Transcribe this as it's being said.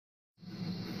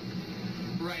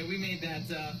Right, we made that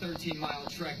 13-mile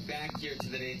trek back here to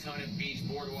the Daytona Beach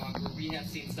Boardwalk, where we have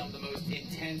seen some of the most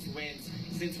intense winds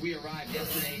since we arrived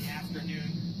yesterday afternoon.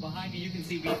 Behind me, you can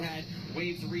see we've had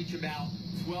waves reach about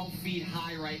 12 feet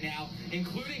high right now,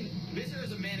 including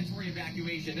visitors of mandatory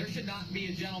evacuation. There should not be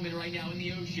a gentleman right now in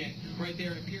the ocean right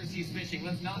there. It appears he's fishing.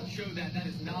 Let's not show that. That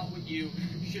is not what you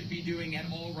should be doing at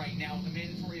all right now. With the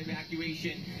mandatory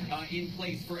evacuation in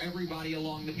place for everybody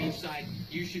along the beach side,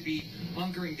 you should be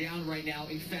hunkering down right now.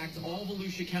 In fact, all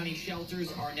Volusia County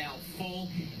shelters are now full,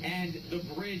 and the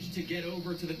bridge to get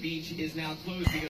over to the beach is now closed because